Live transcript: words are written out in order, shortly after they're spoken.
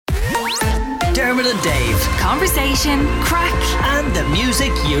Dermot and Dave. Conversation, crack, And the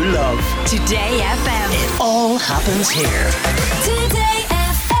music you love. Today FM. It all happens here. Today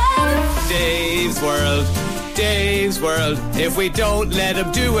FM. Dave's World, Dave's World. If we don't let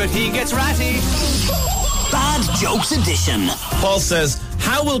him do it, he gets ratty. Bad Jokes Edition. Paul says,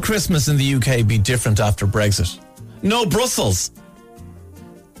 how will Christmas in the UK be different after Brexit? No Brussels.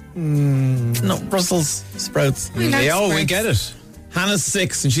 No Brussels sprouts. We get it. Hannah's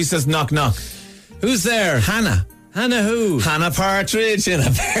 6 and she says, knock, knock. Who's there? Hannah. Hannah who? Hannah Partridge in a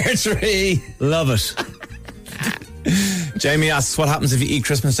pear tree. Love it. Jamie asks, what happens if you eat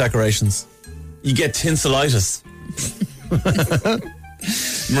Christmas decorations? You get tinselitis.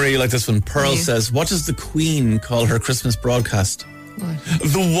 Marie, you like this one. Pearl says, what does the Queen call her Christmas broadcast? What?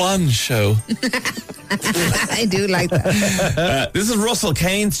 The One Show. I do like that. This is Russell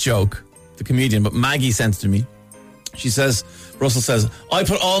Kane's joke, the comedian, but Maggie sent it to me. She says, Russell says, I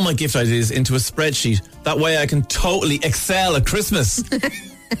put all my gift ideas into a spreadsheet. That way I can totally excel at Christmas.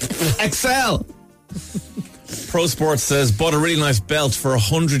 Excel. Pro Sports says, bought a really nice belt for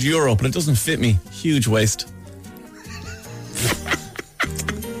 €100, but it doesn't fit me. Huge waist.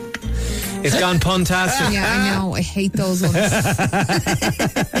 It's gone puntastic. Yeah, I know. I hate those ones.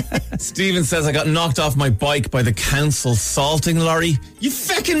 Stephen says, I got knocked off my bike by the council salting lorry. You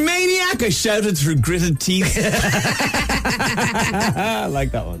fucking maniac, I shouted through gritted teeth. I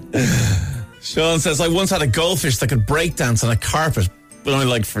like that one. Sean says, I once had a goldfish that could break dance on a carpet, but only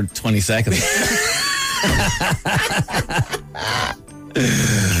like for 20 seconds.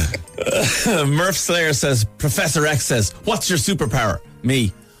 Murph Slayer says, Professor X says, what's your superpower?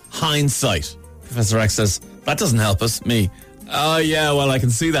 Me, hindsight. Professor X says, that doesn't help us. Me, oh yeah, well I can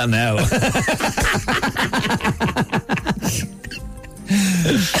see that now.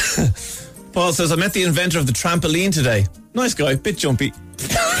 Paul says, I met the inventor of the trampoline today. Nice guy, bit jumpy.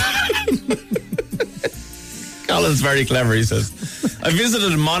 Colin's very clever, he says. I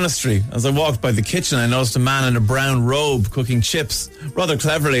visited a monastery. As I walked by the kitchen, I noticed a man in a brown robe cooking chips. Rather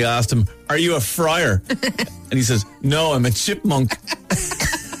cleverly, I asked him, are you a friar? And he says, no, I'm a chipmunk.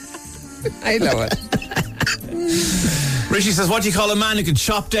 I love it. Richie says, what do you call a man who can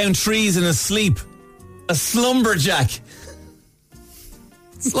chop down trees in his sleep? A slumberjack.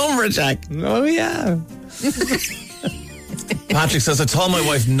 Slumberjack. Oh, yeah. Patrick says, I told my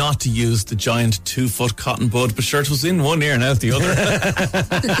wife not to use the giant 2-foot cotton bud, but sure, it was in one ear and out the other.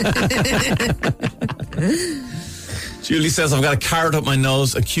 Julie says, I've got a carrot up my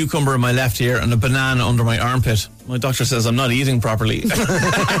nose, a cucumber in my left ear, and a banana under my armpit. My doctor says I'm not eating properly.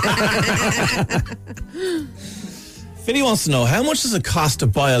 Finny wants to know, how much does it cost to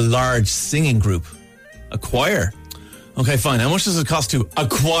buy a large singing group? A choir? Okay, fine. How much does it cost to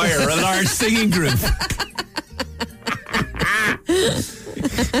acquire a large singing group?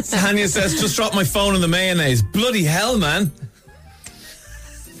 Tanya says, just dropped my phone in the mayonnaise. Bloody hell, man.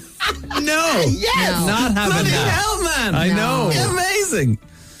 No. Yes. No. Not having Bloody that. hell, man. I know. Amazing.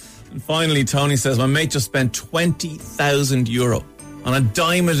 And finally, Tony says, my mate just spent €20,000 on a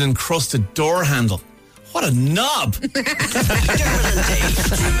diamond-encrusted door handle. What a knob. Dermot and Dave.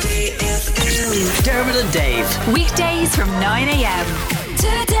 Today FM. Dermot and Dave. Weekdays from 9 a.m.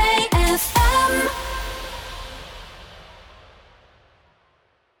 Today